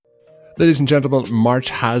Ladies and gentlemen, March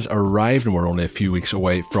has arrived and we're only a few weeks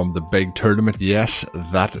away from the big tournament. Yes,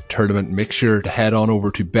 that tournament. Make sure to head on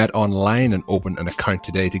over to Bet Online and open an account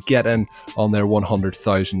today to get in on their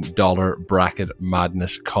 $100,000 Bracket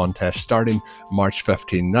Madness contest starting March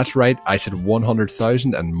 15. That's right, I said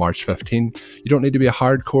 100,000 and March 15. You don't need to be a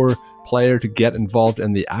hardcore player to get involved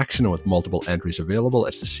in the action, and with multiple entries available,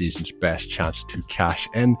 it's the season's best chance to cash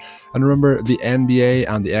in. And remember, the NBA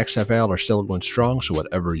and the XFL are still going strong, so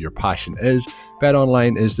whatever your passion is,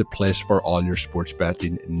 BetOnline is the place for all your sports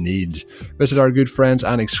betting needs. Visit our good friends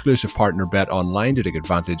and exclusive partner BetOnline to take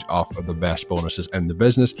advantage of the best bonuses in the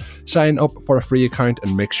business. Sign up for a free account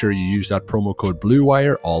and make sure you use that promo code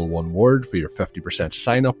BLUEWIRE, all one word, for your 50%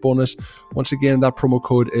 sign-up bonus. Once again, that promo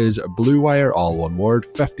code is BLUEWIRE, all one word,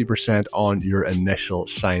 50% on your initial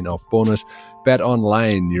sign-up bonus.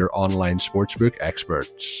 BetOnline, your online sportsbook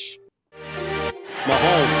experts.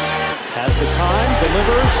 Mahomes has the time,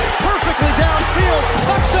 delivers perfectly downfield,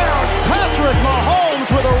 touchdown, Patrick Mahomes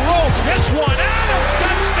with a rope. This one, Adams,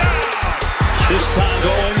 touchdown. This time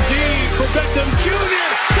going deep for Beckham Jr.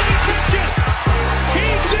 Did he catch it? He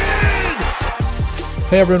did!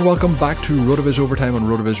 Hey everyone, welcome back to RotoViz Overtime on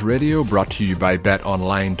RotoViz Radio, brought to you by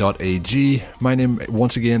betonline.ag. My name,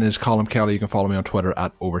 once again, is Colin Kelly. You can follow me on Twitter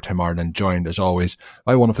at OvertimeIreland, joined, as always,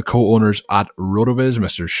 by one of the co-owners at RotoViz,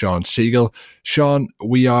 Mr. Sean Siegel. Sean,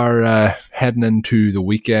 we are heading into the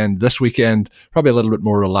weekend. This weekend, probably a little bit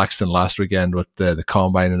more relaxed than last weekend with the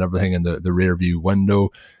combine and everything in the rear view window.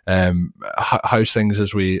 How's things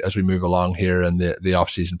as we move along here in the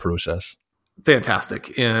off-season process?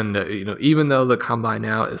 Fantastic. And, even though the combine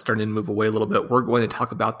now is starting to move away a little bit, we're going to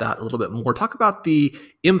talk about that a little bit more, talk about the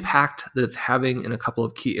impact that it's having in a couple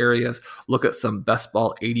of key areas, look at some best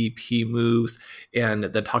ball ADP moves, and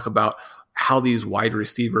then talk about how these wide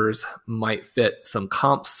receivers might fit some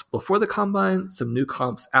comps before the combine, some new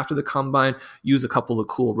comps after the combine, use a couple of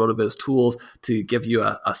cool RotoViz tools to give you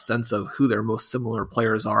a sense of who their most similar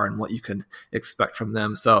players are and what you can expect from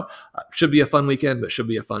them. So should be a fun weekend, but should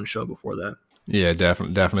be a fun show before then. Yeah,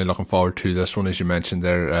 definitely looking forward to this one. As you mentioned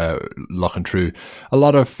there, looking through a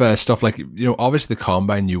lot of stuff like, obviously the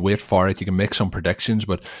combine, you wait for it, you can make some predictions,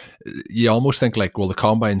 but you almost think like, well, the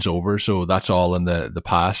combine's over, so that's all in the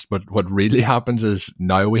past. But what really happens is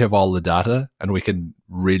now we have all the data and we can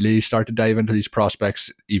really start to dive into these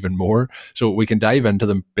prospects even more. So we can dive into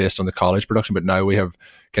them based on the college production, but now we have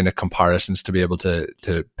kind of comparisons to be able to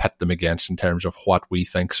pit them against in terms of what we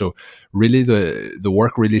think. So really the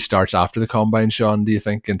work really starts after the combine, Sean, do you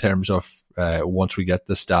think, in terms of once we get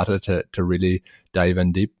this data to really dive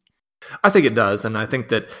in deep? I think it does. And I think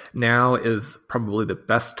that now is probably the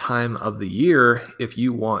best time of the year if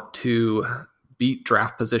you want to beat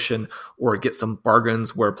draft position or get some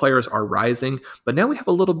bargains where players are rising. But now we have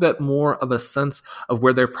a little bit more of a sense of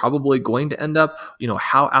where they're probably going to end up,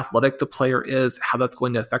 how athletic the player is, how that's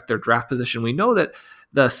going to affect their draft position. We know that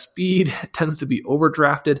the speed tends to be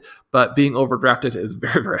overdrafted, but being overdrafted is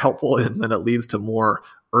very, very helpful, and then it leads to more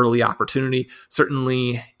early opportunity.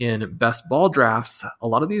 Certainly in best ball drafts, a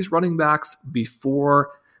lot of these running backs before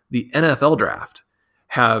the NFL draft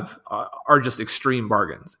are just extreme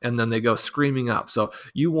bargains, and then they go screaming up. So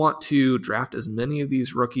you want to draft as many of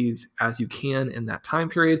these rookies as you can in that time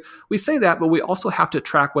period. We say that, but we also have to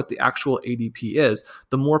track what the actual ADP is.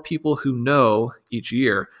 The more people who know each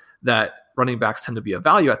year that running backs tend to be of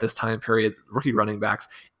value at this time period, rookie running backs,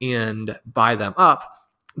 and buy them up,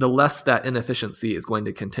 the less that inefficiency is going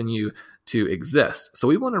to continue to exist. So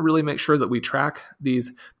we want to really make sure that we track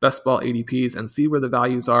these best ball ADPs and see where the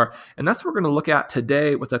values are. And that's what we're going to look at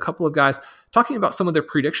today with a couple of guys talking about some of their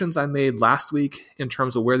predictions I made last week in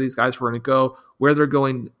terms of where these guys were going to go, where they're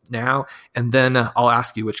going now. And then I'll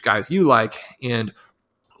ask you which guys you like and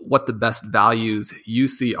what the best values you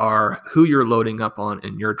see are, who you're loading up on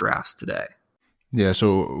in your drafts today. Yeah,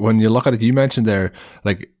 so when you look at it, you mentioned there,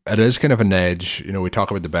 like, it is kind of an edge. We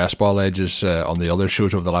talk about the best ball edges on the other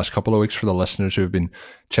shows over the last couple of weeks for the listeners who have been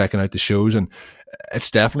checking out the shows, and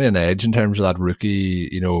it's definitely an edge in terms of that rookie.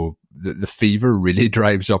 The fever really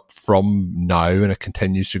drives up from now, and it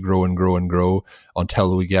continues to grow and grow and grow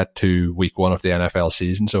until we get to week one of the NFL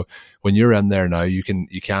season. So when you're in there now, you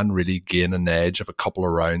can really gain an edge of a couple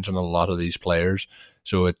of rounds on a lot of these players.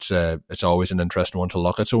 So it's always an interesting one to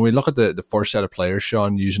look at. So when we look at the first set of players,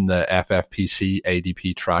 Sean, using the FFPC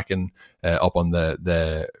ADP tracking up on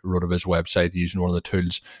the RotoViz website, using one of the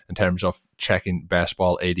tools in terms of checking best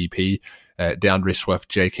ball ADP, DeAndre Swift,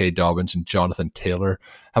 J.K. Dobbins, and Jonathan Taylor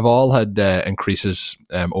have all had increases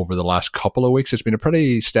over the last couple of weeks. It's been a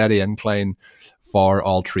pretty steady incline for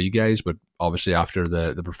all three guys, but obviously after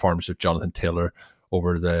the performance of Jonathan Taylor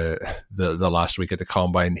over the last week at the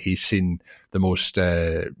combine. He's seen the most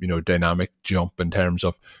dynamic jump in terms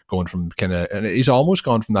of going from and he's almost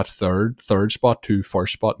gone from that third spot to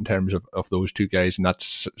first spot in terms of those two guys, and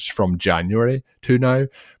that's from January to now.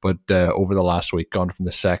 But over the last week, gone from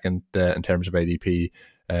the second in terms of ADP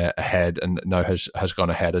ahead, and now has gone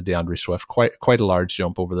ahead of DeAndre Swift. Quite a large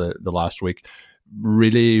jump over the last week.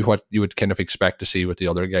 Really what you would kind of expect to see with the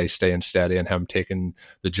other guys staying steady and him taking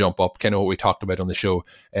the jump up, kind of what we talked about on the show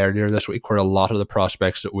earlier this week, where a lot of the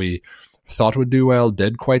prospects that we thought would do well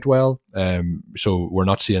did quite well. So we're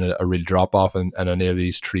not seeing a real drop off in any of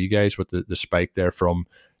these three guys with the spike there from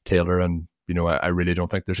Taylor, and I really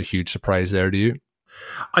don't think there's a huge surprise there, do you?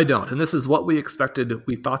 I don't. And this is what we expected.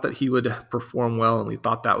 We thought that he would perform well, and we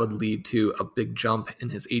thought that would lead to a big jump in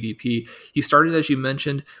his ADP. He started, as you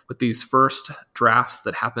mentioned, with these first drafts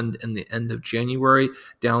that happened in the end of January,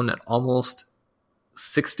 down at almost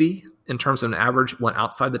 60 in terms of an average, went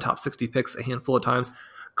outside the top 60 picks a handful of times,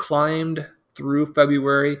 climbed through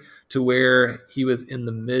February to where he was in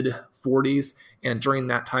the mid 40s. And during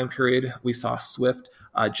that time period, we saw Swift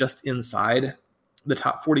just inside the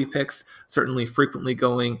top 40 picks, certainly frequently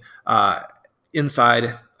going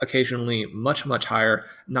inside, occasionally much, much higher.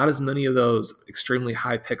 Not as many of those extremely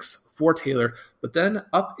high picks for Taylor. But then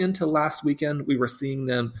up into last weekend, we were seeing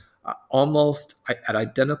them almost at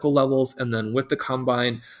identical levels. And then with the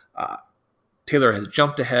combine, Taylor has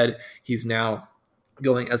jumped ahead. He's now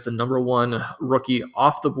going as the number one rookie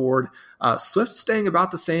off the board. Swift staying about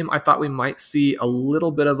the same. I thought we might see a little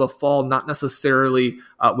bit of a fall, not necessarily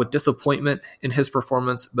with disappointment in his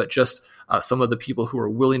performance, but just some of the people who are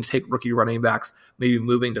willing to take rookie running backs, maybe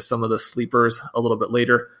moving to some of the sleepers a little bit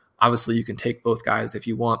later. Obviously, you can take both guys if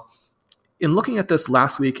you want. In looking at this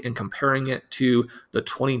last week and comparing it to the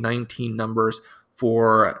 2019 numbers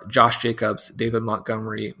for Josh Jacobs, David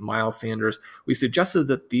Montgomery, Miles Sanders, we suggested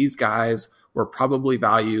that these guys were probably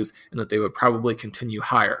values and that they would probably continue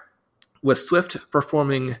higher. With Swift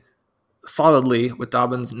performing solidly, with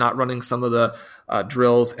Dobbins not running some of the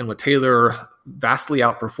drills, and with Taylor vastly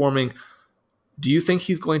outperforming, do you think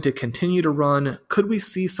he's going to continue to run? Could we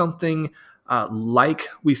see something like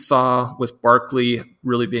we saw with Barkley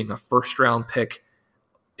really being a first-round pick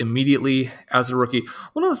immediately as a rookie?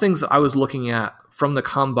 One of the things that I was looking at from the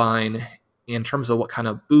combine in terms of what kind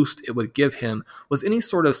of boost it would give him was any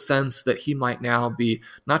sort of sense that he might now be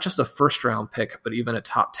not just a first-round pick, but even a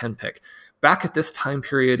top 10 pick. Back at this time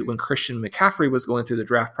period when Christian McCaffrey was going through the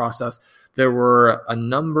draft process, there were a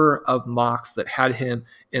number of mocks that had him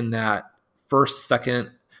in that first,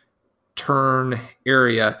 second turn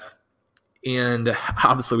area. And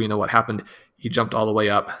obviously we know what happened. He jumped all the way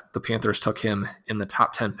up. The Panthers took him in the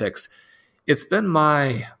top 10 picks. It's been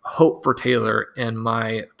my hope for Taylor and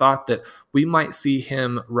my thought that we might see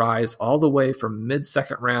him rise all the way from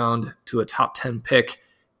mid-second round to a top 10 pick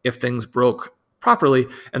if things broke properly.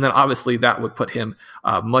 And then obviously that would put him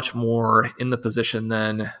much more in the position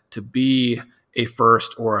then to be a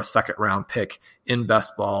first or a second round pick in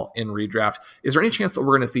best ball in redraft. Is there any chance that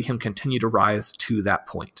we're going to see him continue to rise to that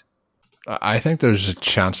point? I think there's a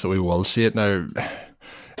chance that we will see it now.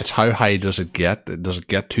 It's how high does it get? Does it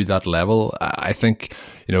get to that level? I think,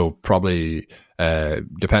 probably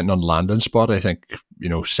depending on landing spot, I think,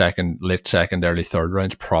 late second, early third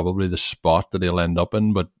round is probably the spot that he'll end up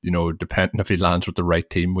in. But, depending if he lands with the right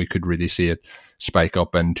team, we could really see it spike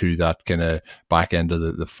up into that kind of back end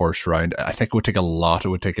of the first round. I think it would take a lot. It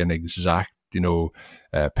would take an exact,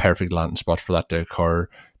 perfect landing spot for that to occur.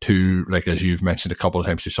 To, like, as you've mentioned a couple of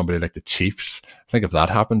times, to somebody like the Chiefs. I think if that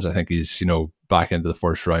happens, I think he's, back into the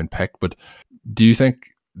first round pick. But do you think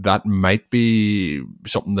that might be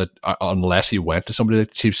something that, unless he went to somebody like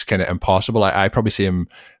the Chiefs, kind of impossible? I probably see him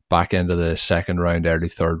back into the second round, early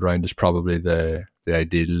third round is probably the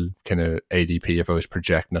ideal kind of ADP if I was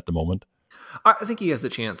projecting at the moment. I think he has the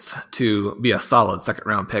chance to be a solid second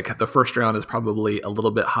round pick. The first round is probably a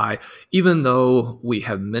little bit high, even though we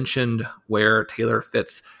have mentioned where Taylor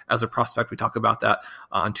fits as a prospect. We talk about that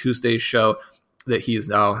on Tuesday's show, that he is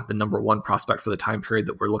now the number one prospect for the time period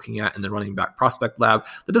that we're looking at in the running back prospect lab.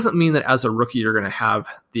 That doesn't mean that as a rookie, you're going to have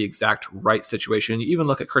the exact right situation. You even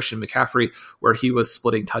look at Christian McCaffrey, where he was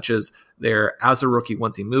splitting touches there as a rookie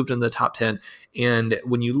once he moved in the top 10. And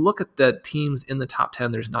when you look at the teams in the top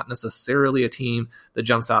 10, there's not necessarily a team that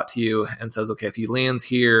jumps out to you and says, okay, if he lands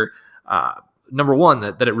here, number one,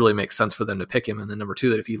 that it really makes sense for them to pick him. And then number two,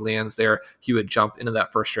 that if he lands there, he would jump into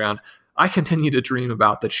that first round. I continue to dream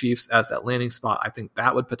about the Chiefs as that landing spot. I think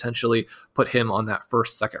that would potentially put him on that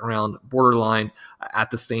first, second round borderline.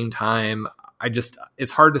 At the same time,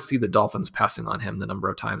 it's hard to see the Dolphins passing on him the number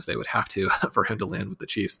of times they would have to for him to land with the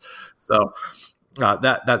Chiefs. So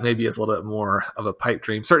that maybe is a little bit more of a pipe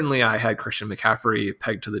dream. Certainly, I had Christian McCaffrey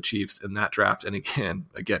pegged to the Chiefs in that draft, and again,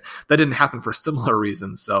 that didn't happen for similar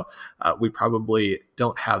reasons. So we probably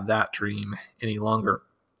don't have that dream any longer.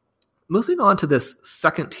 Moving on to this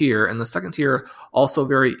second tier, and the second tier also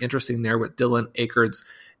very interesting there with Dillon, Akers,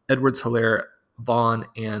 Edwards-Helaire, Vaughn,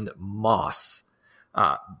 and Moss.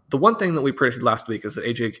 The one thing that we predicted last week is that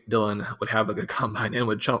A.J. Dillon would have a good combine and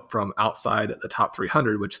would jump from outside the top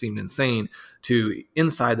 300, which seemed insane, to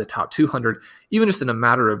inside the top 200. Even just in a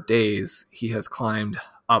matter of days, he has climbed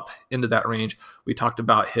up into that range. We talked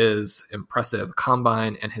about his impressive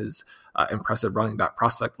combine and his impressive running back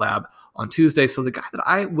prospect lab on Tuesday. So the guy that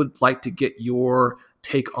I would like to get your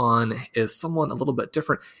take on is someone a little bit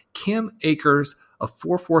different. Cam Akers, a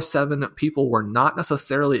 4.47. People were not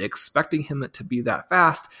necessarily expecting him to be that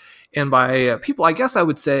fast. And by people, I guess I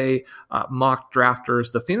would say mock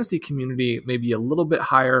drafters, the fantasy community may be a little bit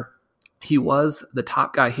higher. He was the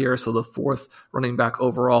top guy here, so the fourth running back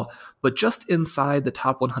overall, but just inside the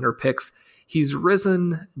top 100 picks. He's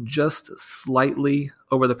risen just slightly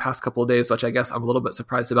over the past couple of days, which I guess I'm a little bit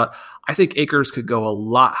surprised about. I think Akers could go a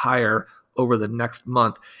lot higher over the next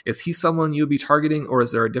month. Is he someone you'd be targeting, or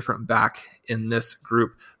is there a different back in this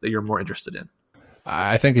group that you're more interested in?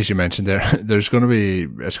 I think, as you mentioned there, it's going to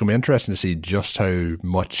be interesting to see just how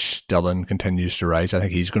much Dillon continues to rise. I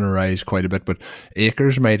think he's going to rise quite a bit, but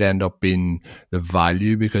Akers might end up being the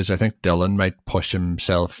value, because I think Dillon might push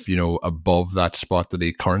himself, above that spot that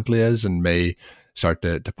he currently is, and may start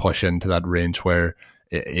to push into that range where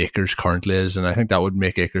Akers currently is. And I think that would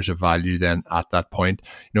make Akers a value then at that point.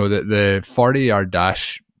 The 40-yard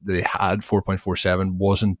dash that he had, 4.47,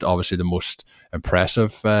 wasn't obviously the most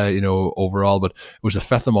impressive, overall, but it was the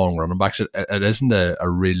fifth among running backs. It isn't a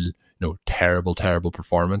real, terrible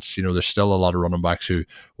performance. There's still a lot of running backs who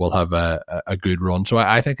will have a good run. So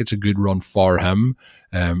I think it's a good run for him.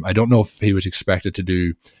 I don't know if he was expected to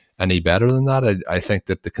do any better than that. I think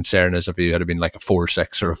that the concern is if he had been like a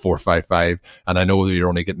 4.6 or a 4.55, and I know that you're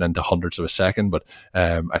only getting into hundreds of a second, but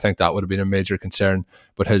I think that would have been a major concern.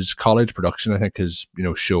 But his college production, I think, has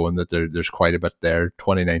shown that there's quite a bit there.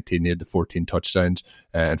 2019, he had the 14 touchdowns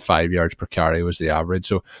and 5 yards per carry was the average.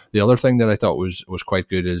 So the other thing that I thought was quite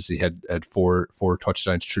good is he had four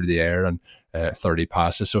touchdowns through the air and 30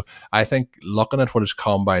 passes. So I think, looking at what his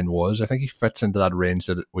combine was, I think he fits into that range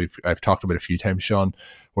that I've talked about a few times, Sean,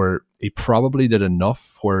 where he probably did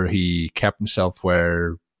enough where he kept himself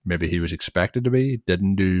where maybe he was expected to be,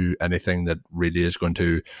 didn't do anything that really is going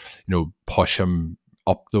to, push him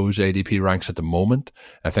up those ADP ranks at the moment.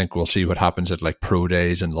 I think we'll see what happens at like pro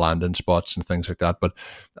days and landing spots and things like that. But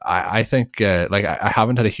I think I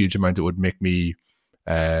haven't had a huge amount that would make me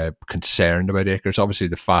concerned about Akers. Obviously,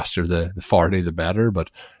 the faster the 40, the better, but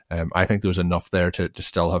I think there was enough there to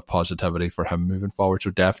still have positivity for him moving forward. So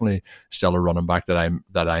definitely still a running back that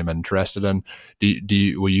I'm interested in.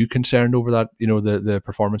 Were you concerned over that? The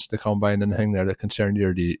performance of the combine, anything there that concerned you,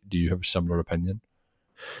 or do you have a similar opinion?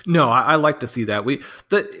 No, I like to see that.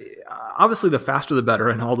 Obviously the faster the better,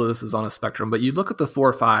 and all of this is on a spectrum, but you look at the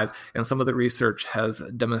 4.5, and some of the research has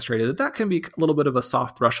demonstrated that can be a little bit of a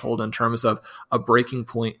soft threshold in terms of a breaking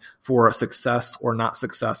point for success or not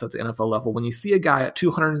success at the NFL level. When you see a guy at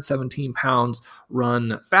 217 pounds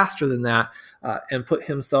run faster than that and put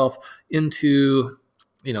himself into,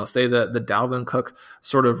 say the Dalvin Cook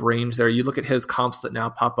sort of range there, you look at his comps that now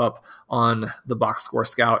pop up on the box score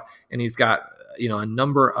scout, and he's got a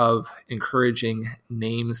number of encouraging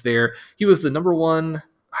names there. He was the number one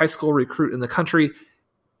high school recruit in the country,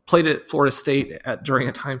 played at Florida State during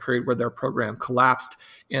a time period where their program collapsed.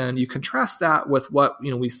 And you contrast that with what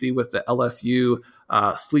we see with the LSU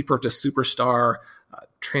sleeper to superstar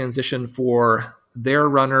transition for their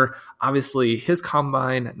runner. Obviously, his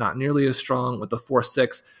combine not nearly as strong with the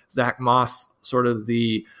 4.6. Zach Moss, sort of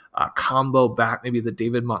the combo back, maybe the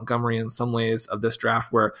David Montgomery in some ways of this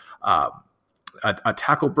draft, where a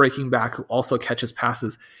tackle breaking back who also catches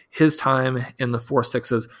passes. His time in the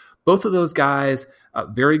 4.6s. Both of those guys,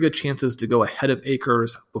 very good chances to go ahead of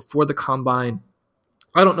Akers before the combine.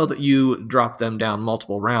 I don't know that you drop them down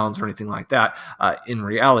multiple rounds or anything like that in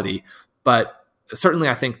reality, but certainly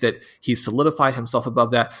I think that he's solidified himself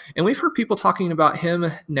above that. And we've heard people talking about him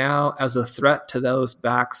now as a threat to those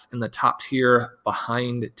backs in the top tier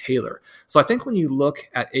behind Taylor. So I think when you look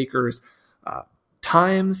at Akers,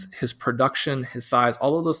 times, his production, his size,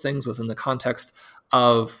 all of those things within the context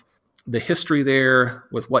of the history there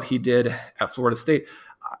with what he did at Florida State,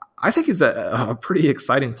 I think he's a pretty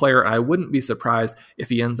exciting player. I wouldn't be surprised if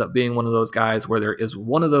he ends up being one of those guys where there is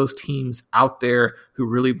one of those teams out there who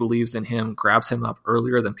really believes in him, grabs him up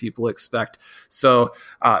earlier than people expect. So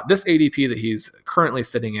this ADP that he's currently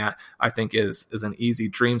sitting at, I think is an easy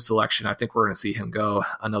dream selection. I think we're going to see him go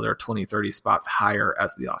another 20, 30 spots higher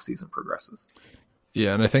as the offseason progresses.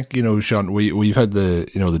 Yeah, and I think, Sean, we've had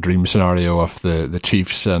the dream scenario of the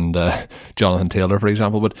Chiefs and Jonathan Taylor, for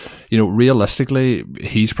example, but realistically,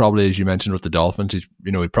 he's probably, as you mentioned with the Dolphins, he's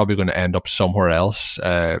probably going to end up somewhere else,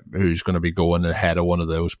 who's going to be going ahead of one of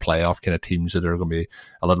those playoff kind of teams that are going to be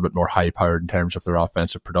a little bit more high powered in terms of their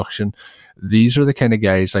offensive production. These are the kind of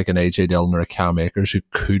guys like an AJ Dillon or a Cam Akers who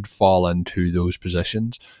could fall into those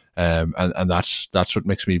positions. And that's what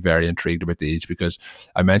makes me very intrigued about these, because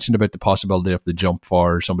I mentioned about the possibility of the jump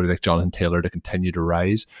for somebody like Jonathan Taylor to continue to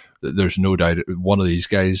rise. There's no doubt one of these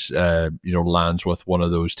guys, lands with one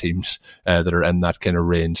of those teams that are in that kind of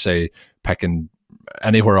range, say picking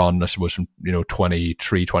anywhere on, I suppose, from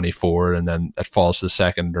 23, 24, and then it falls to the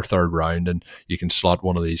second or third round, and you can slot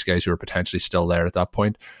one of these guys who are potentially still there at that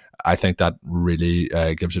point. I think that really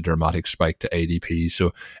gives a dramatic spike to ADP.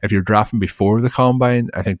 So if you're drafting before the combine,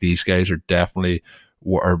 I think these guys are definitely,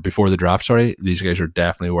 or before the draft, sorry, these guys are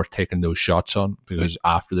definitely worth taking those shots on, because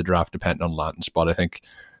after the draft, depending on landing spot, I think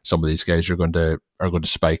some of these guys are going to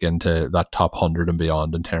spike into that top 100 and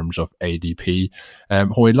beyond in terms of ADP.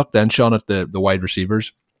 When we look then, Sean, at the wide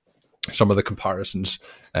receivers, some of the comparisons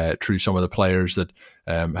through some of the players that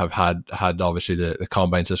have had obviously the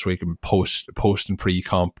combines this week, and post and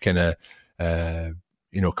pre-comp kind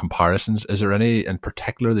of comparisons. Is there any in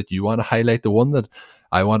particular that you want to highlight? The one that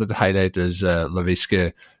I wanted to highlight is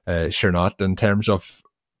Laviska Shenault in terms of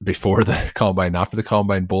before the combine, after the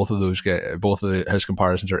combine. Both of his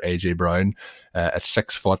comparisons are AJ Brown at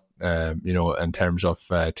 6 foot, in terms of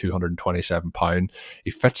 227 pound. He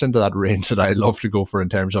fits into that range that I love to go for in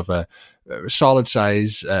terms of a solid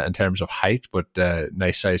size in terms of height, but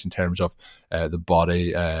nice size in terms of the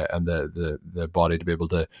body and the body to be able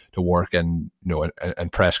to work in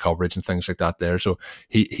and press coverage and things like that there. So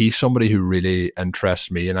he's somebody who really interests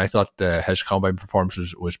me, and I thought his combine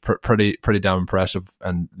performance was pretty damn impressive.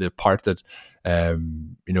 And the part that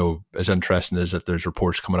is interesting is that there's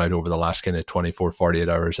reports coming out over the last kind of 24, 48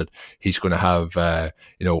 hours that he's going to have,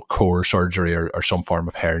 core surgery or some form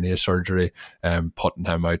of hernia surgery, putting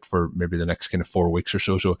him out for maybe the next kind of 4 weeks or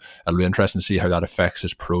so. So it'll be interesting to see how that affects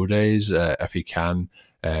his pro days, if he can,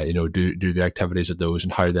 do the activities of those,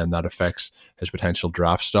 and how then that affects his potential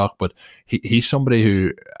draft stock. But he's somebody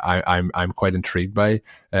who I'm quite intrigued by.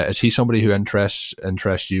 Is he somebody who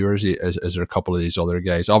interests you, or is there a couple of these other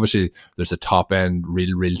guys? Obviously, there's the top end,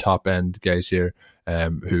 real top end guys here,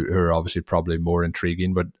 who are obviously probably more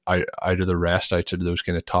intriguing. But out of the rest, outside of those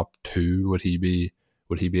kind of top two, would he be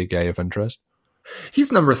a guy of interest?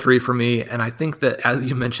 He's number 3 for me, and I think that, as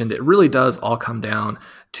you mentioned, it really does all come down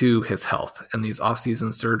to his health and these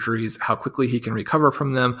offseason surgeries, how quickly he can recover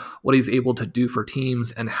from them, what he's able to do for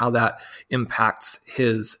teams, and how that impacts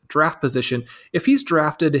his draft position. If he's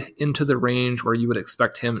drafted into the range where you would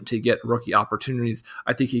expect him to get rookie opportunities,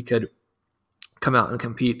 I think he could come out and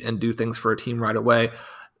compete and do things for a team right away.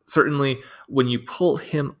 Certainly, when you pull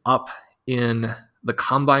him up in the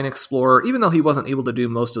Combine Explorer, even though he wasn't able to do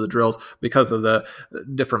most of the drills because of the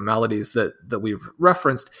different maladies that we've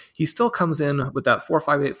referenced, he still comes in with that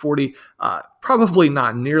 4.58 40, probably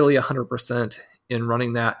not nearly 100% in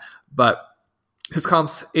running that, but his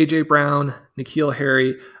comps, AJ Brown, N'Keal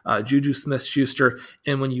Harry, Juju Smith-Schuster.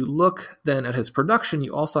 And when you look then at his production,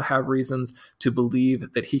 you also have reasons to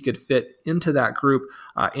believe that he could fit into that group.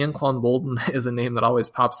 Anquan Bolden is a name that always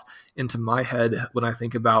pops into my head when I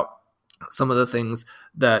think about some of the things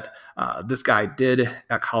that this guy did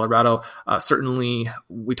at Colorado. Certainly,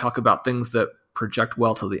 we talk about things that project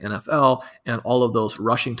well to the NFL, and all of those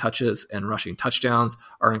rushing touches and rushing touchdowns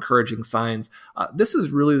are encouraging signs. This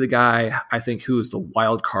is really the guy, I think, who is the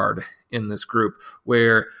wild card in this group,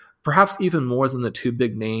 where perhaps even more than the two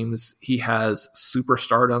big names, he has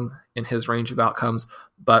superstardom in his range of outcomes.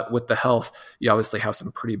 But with the health, you obviously have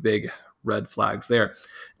some pretty big red flags there.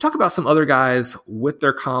 Talk about some other guys with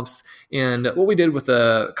their comps. And what we did with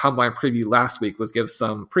the Combine preview last week was give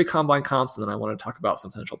some pre-Combine comps, and then I want to talk about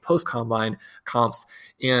some potential post-Combine comps.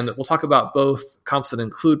 And we'll talk about both comps that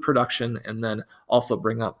include production, and then also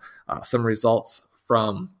bring up some results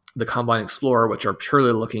from the Combine Explorer, which are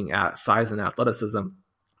purely looking at size and athleticism.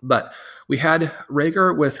 But we had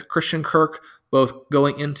Rager with Christian Kirk, both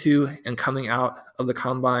going into and coming out of the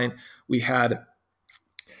Combine. We had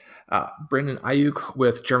Brandon Ayuk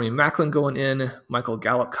with Jeremy Maclin going in, Michael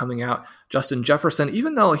Gallup coming out, Justin Jefferson,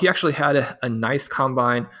 even though he actually had a nice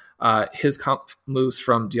combine, his comp moves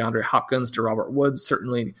from DeAndre Hopkins to Robert Woods.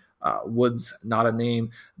 Certainly Woods, not a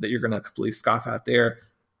name that you're going to completely scoff at there.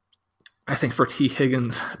 I think for T.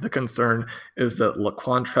 Higgins, the concern is that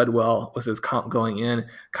Laquan Treadwell was his comp going in.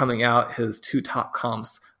 Coming out, his two top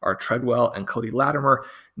comps are Treadwell and Cody Latimer.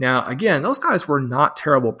 Now, again, those guys were not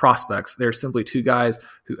terrible prospects. They're simply two guys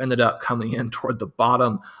who ended up coming in toward the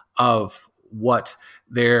bottom of what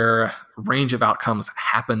their range of outcomes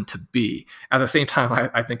happened to be. At the same time,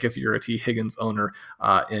 I think if you're a T. Higgins owner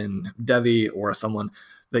in Devi or someone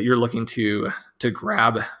that you're looking to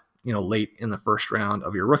grab, late in the first round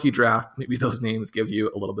of your rookie draft, maybe those names give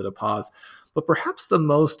you a little bit of pause. But perhaps the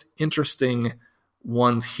most interesting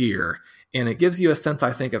ones here, and it gives you a sense,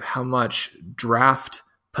 I think, of how much draft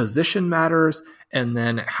position matters and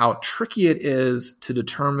then how tricky it is to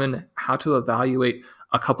determine how to evaluate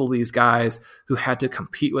a couple of these guys who had to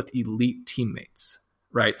compete with elite teammates,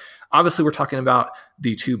 right? Obviously, we're talking about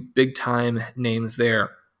the two big-time names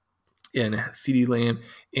there in CeeDee Lamb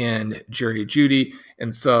and Jerry Jeudy.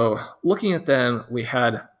 And so looking at them, we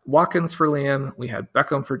had Watkins for Lamb, we had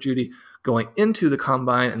Beckham for Jeudy going into the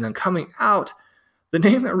combine, and then coming out, the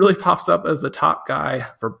name that really pops up as the top guy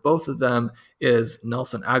for both of them is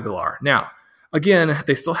Nelson Aguilar. Now, again,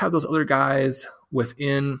 they still have those other guys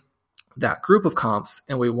within that group of comps,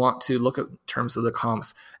 and we want to look at terms of the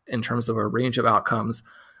comps in terms of a range of outcomes.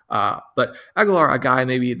 But Aguilar, a guy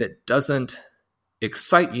maybe that doesn't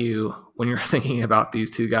excite you when you're thinking about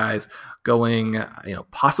these two guys going,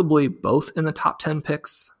 possibly both in the top 10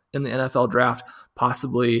 picks in the NFL draft,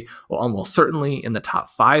 possibly, well, almost certainly in the top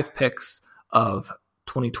 5 picks of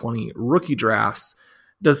 2020 rookie drafts.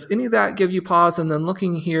 Does any of that give you pause? And then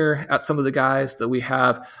looking here at some of the guys that we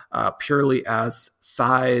have purely as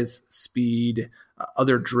size, speed,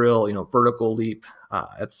 other drill, vertical leap,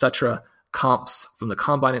 etc. comps from the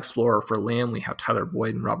Combine Explorer. For Lamb, we have Tyler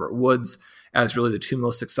Boyd and Robert Woods as really the two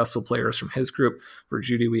most successful players from his group. For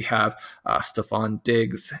Jeudy, we have Stephon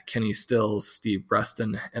Diggs, Kenny Stills, Steve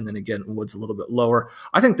Breston, and then again, Woods a little bit lower.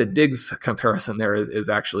 I think the Diggs comparison there is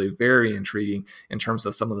actually very intriguing in terms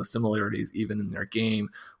of some of the similarities even in their game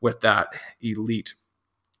with that elite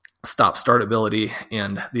stop-start ability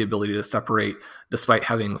and the ability to separate despite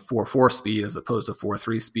having 4.4 speed as opposed to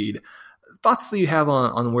 4.3 speed. Thoughts that you have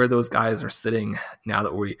on where those guys are sitting now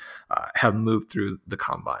that we have moved through the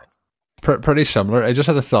Combine? Pretty similar. I just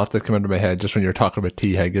had a thought that came into my head just when you were talking about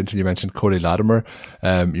T. Higgins and you mentioned Cody Latimer.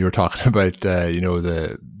 You were talking about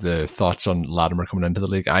the thoughts on Latimer coming into the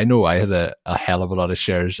league. I know I had a hell of a lot of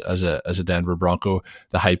shares as a Denver Bronco.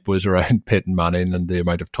 The hype was around Peyton Manning and the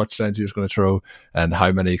amount of touchdowns he was going to throw and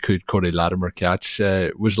how many could Cody Latimer catch.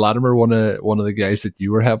 Was Latimer one of the guys that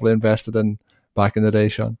you were heavily invested in back in the day,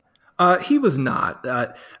 Sean? He was not.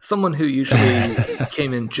 Someone who usually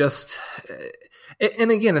came in just...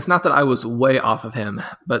 And again, it's not that I was way off of him,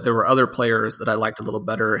 but there were other players that I liked a little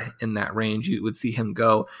better in that range. You would see him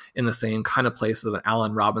go in the same kind of place as an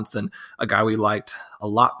Allen Robinson, a guy we liked a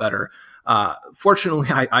lot better. Fortunately,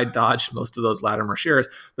 I dodged most of those Latimer shares.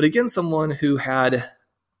 But again, someone who had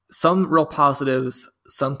some real positives,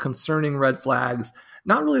 some concerning red flags,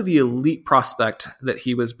 not really the elite prospect that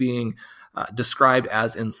he was being described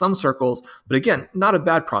as in some circles, but again, not a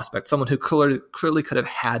bad prospect, someone who clearly could have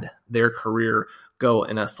had their career go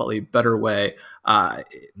in a slightly better way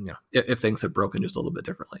if things had broken just a little bit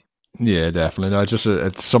differently. Yeah, definitely. No,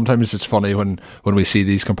 sometimes it's funny when we see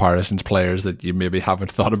these comparisons, players that you maybe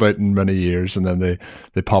haven't thought about in many years, and then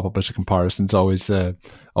they pop up as a comparison. It's always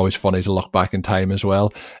funny to look back in time as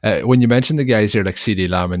well. When you mention the guys here like CeeDee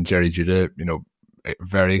Lamb and Jerry Jeudy,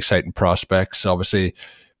 very exciting prospects. Obviously,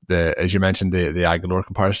 as you mentioned, the Aguilar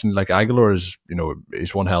comparison, like Aguilar is,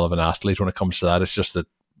 he's one hell of an athlete when it comes to that. It's just that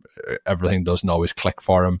everything doesn't always click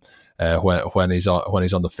for him when he's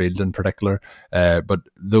on the field in particular. But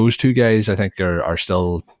those two guys, I think, are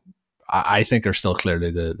still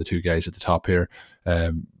clearly the two guys at the top here.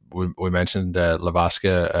 We mentioned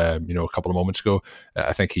Lavaska, a couple of moments ago.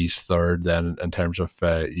 I think he's third then in terms of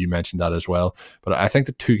you mentioned that as well. But I think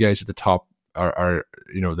the two guys at the top are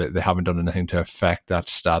they haven't done anything to affect that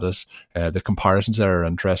status. The comparisons there are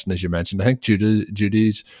interesting, as you mentioned. I think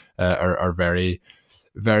Judy's are very,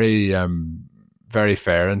 very, very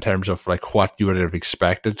fair in terms of like what you would have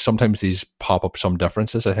expected. Sometimes these pop up some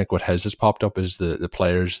differences. I think what his has popped up is the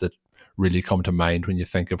players that really come to mind when you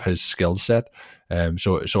think of his skill set.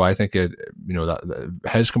 So I think that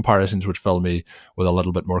his comparisons would fill me with a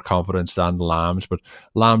little bit more confidence than Lamb's, but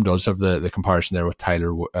Lamb does have the comparison there with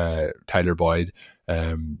Tyler Boyd,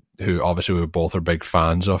 who obviously we both are big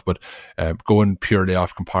fans of, but going purely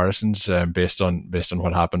off comparisons, based on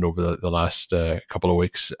what happened over the last couple of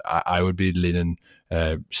weeks, I would be leaning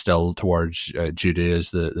still towards Jeudy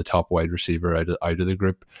as the top wide receiver out of the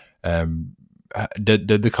group. Did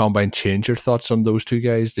the combine change your thoughts on those two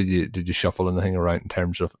guys? Did you shuffle anything around in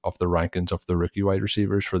terms of the rankings of the rookie wide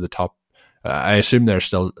receivers for the top? I assume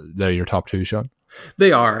they're your top two, Sean.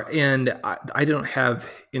 They are, and I don't have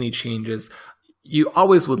any changes. You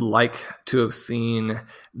always would like to have seen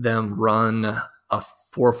them run a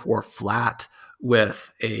 4.4 flat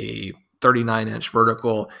with a 39-inch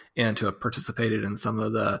vertical, and to have participated in some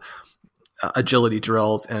of the agility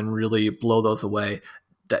drills and really blow those away.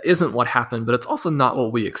 That isn't what happened, but it's also not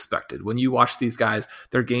what we expected. When you watch these guys,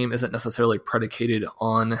 their game isn't necessarily predicated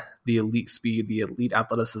on the elite speed, the elite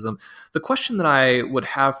athleticism. The question that I would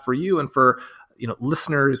have for you and for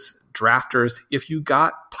listeners, drafters, if you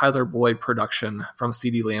got Tyler Boyd production from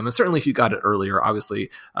CeeDee Lamb, and certainly if you got it earlier, obviously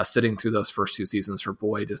sitting through those first two seasons for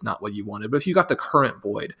Boyd is not what you wanted. But if you got the current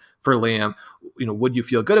Boyd for Lamb, would you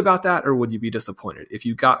feel good about that, or would you be disappointed? If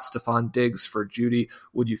you got Stephon Diggs for Jeudy,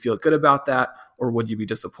 would you feel good about that, or would you be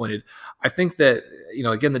disappointed? I think that,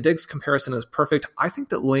 again, the Diggs comparison is perfect. I think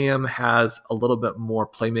that Lamb has a little bit more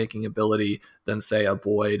playmaking ability than, say, a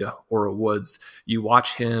Boyd or a Woods. You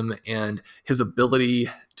watch him, and his ability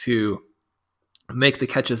to make the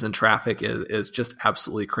catches in traffic is just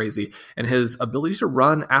absolutely crazy. And his ability to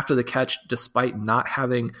run after the catch, despite not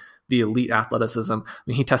having the elite athleticism. I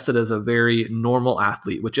mean, he tested as a very normal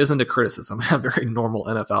athlete, which isn't a criticism. A very normal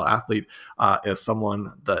NFL athlete is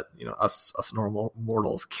someone that, us normal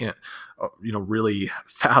mortals can't, really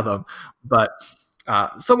fathom. But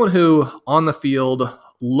someone who on the field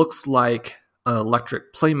looks like an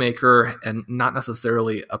electric playmaker and not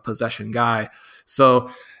necessarily a possession guy. So,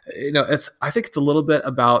 I think it's a little bit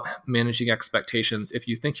about managing expectations. If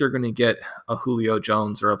you think you're going to get a Julio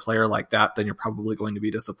Jones or a player like that, then you're probably going to be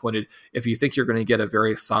disappointed. If you think you're going to get a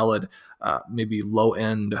very solid, maybe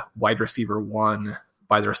low-end wide receiver one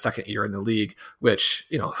by their second year in the league, which,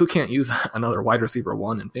 who can't use another wide receiver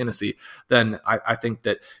one in fantasy, then I think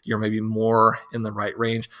that you're maybe more in the right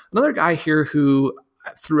range. Another guy here who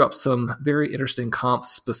threw up some very interesting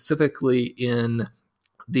comps, specifically in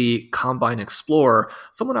the Combine Explorer,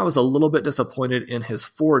 someone I was a little bit disappointed in his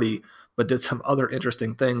 40, but did some other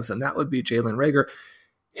interesting things, and that would be Jalen Reagor.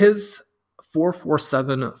 His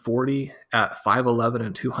 4.47 40 at 5'11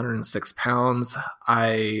 and 206 pounds,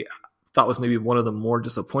 I thought was maybe one of the more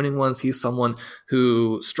disappointing ones. He's someone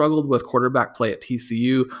who struggled with quarterback play at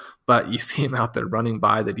TCU, but you see him out there running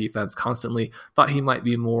by the defense constantly. Thought he might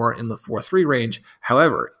be more in the 4.3 range.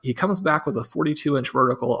 However, he comes back with a 42-inch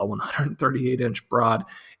vertical, a 138-inch broad,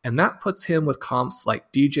 and that puts him with comps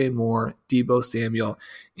like DJ Moore, Deebo Samuel.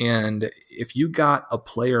 And if you got a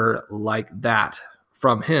player like that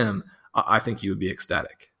from him, I think you would be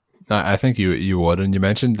ecstatic. I think you would, and you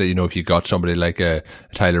mentioned that if you got somebody like a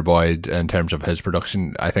Tyler Boyd in terms of his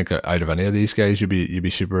production, I think out of any of these guys you'd be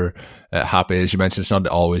super happy. As you mentioned, it's not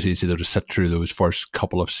always easy though to sit through those first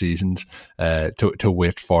couple of seasons to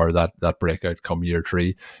wait for that breakout come year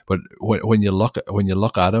 3. But when you look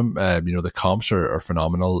at him, the comps are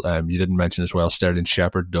phenomenal. You didn't mention as well, Sterling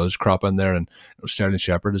Shepard does crop in there, and Sterling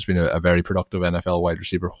Shepard has been a very productive NFL wide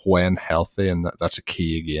receiver when healthy, and that's a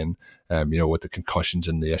key again. With the concussions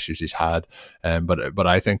and the issues he's had. But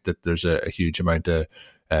I think that there's a huge amount of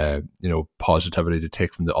positivity to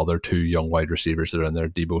take from the other two young wide receivers that are in there.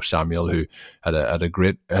 Deebo Samuel, who had a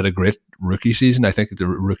great rookie season. I think the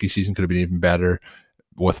rookie season could have been even better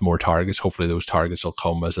with more targets. Hopefully those targets will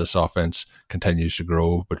come as this offense continues to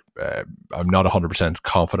grow, but I'm not 100%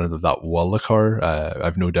 confident that will occur.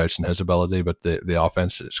 I've no doubts in his ability, but the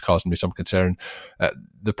offense is causing me some concern.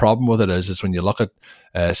 The problem with it is when you look at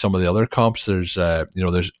some of the other comps, there's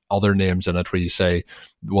other names in it where you say,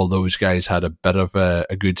 well, those guys had a bit of a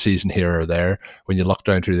good season here or there. When you look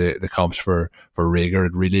down through the comps for Reagor,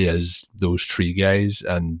 it really is those 3 guys,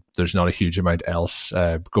 and there's not a huge amount else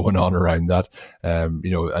going on around that.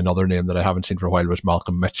 Another name that I haven't seen for a while was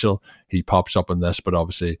Malcolm Mitchell. He pops up in this, but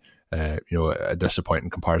obviously, a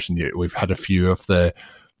disappointing comparison. We've had a few of the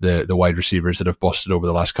wide receivers that have busted over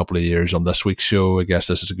the last couple of years on this week's show. I guess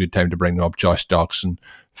this is a good time to bring them up. Josh Doxson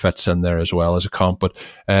fits in there as well as a comp, but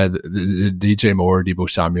the DJ Moore, Deebo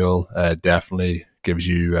Samuel definitely gives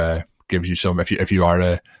you some. If you are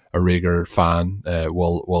a Reagor fan,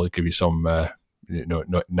 will give you some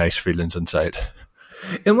nice feelings inside.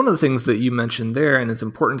 And one of the things that you mentioned there, and it's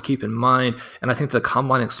important to keep in mind, and I think the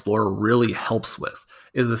Combine Explorer really helps with,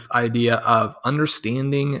 is this idea of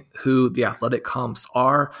understanding who the athletic comps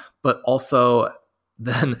are, but also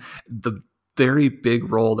then the very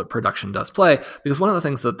big role that production does play. Because one of the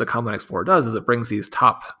things that the Combine Explorer does is it brings these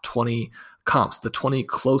top 20 comps, the 20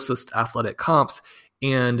 closest athletic comps,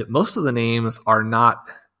 and most of the names are not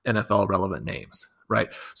NFL relevant names,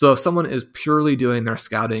 right? So if someone is purely doing their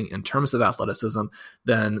scouting in terms of athleticism,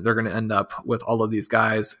 then they're going to end up with all of these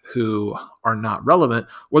guys who are not relevant,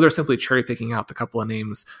 or they're simply cherry picking out the couple of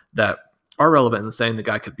names that are relevant and saying the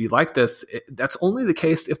guy could be like this. That's only the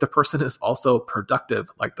case if the person is also productive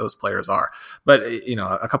like those players are. But,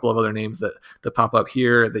 a couple of other names that pop up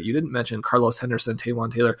here that you didn't mention, Carlos Henderson,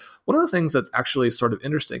 Taywan Taylor. One of the things that's actually sort of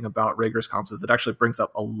interesting about Rager's comps is it actually brings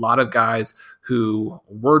up a lot of guys who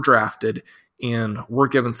were drafted and were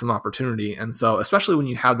given some opportunity. And so, especially when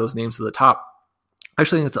you have those names to the top, I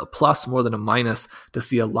actually think it's a plus more than a minus to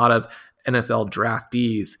see a lot of NFL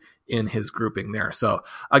draftees in his grouping there. So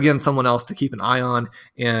again, someone else to keep an eye on.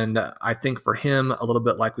 And I think for him, a little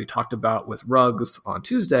bit like we talked about with Ruggs on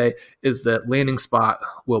Tuesday, is that landing spot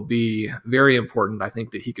will be very important. I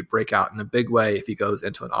think that he could break out in a big way if he goes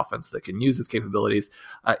into an offense that can use his capabilities.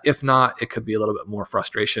 If not, it could be a little bit more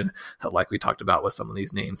frustration, like we talked about with some of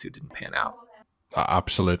these names who didn't pan out.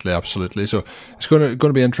 Absolutely. So it's going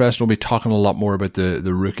to be interesting. We'll be talking a lot more about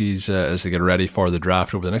the rookies as they get ready for the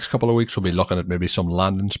draft over the next couple of weeks. We'll be looking at maybe some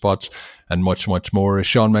landing spots and much more. As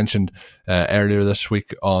Sean mentioned earlier this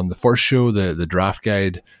week on the first show, the draft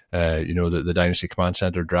guide, the Dynasty Command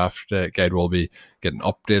Center draft guide will be getting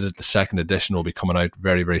updated. The second edition will be coming out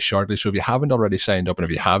very, very shortly. So if you haven't already signed up, and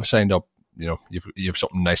if you have signed up, you've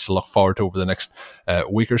something nice to look forward to over the next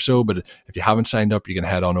week or so. But if you haven't signed up, you can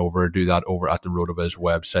head on over, do that over at the RotoViz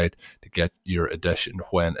website to get your edition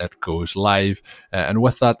when it goes live. And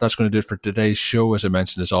with that, that's going to do it for today's show. As I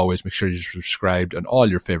mentioned, as always, make sure you're subscribed on all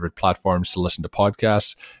your favorite platforms to listen to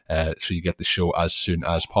podcasts so you get the show as soon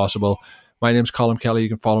as possible. My name's Colin Kelly. You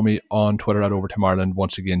can follow me on Twitter at Overtime Ireland.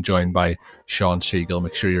 Once again, joined by Sean Siegel.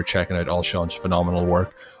 Make sure you're checking out all Sean's phenomenal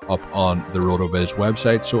work up on the RotoViz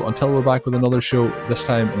website. So until we're back with another show this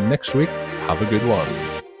time next week, have a good one.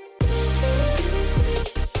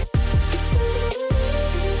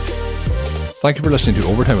 Thank you for listening to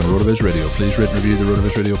Overtime on RotoViz Radio. Please rate and review the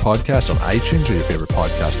RotoViz Radio podcast on iTunes or your favorite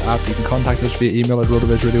podcast app. You can contact us via email at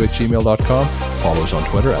rotovizradio@gmail.com. Follow us on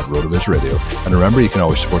Twitter at RotoViz Radio. And remember, you can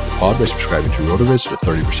always support the pod by subscribing to RotoViz with a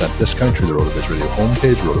 30% discount through the RotoViz Radio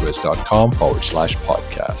homepage,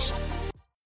 rotoviz.com/podcast.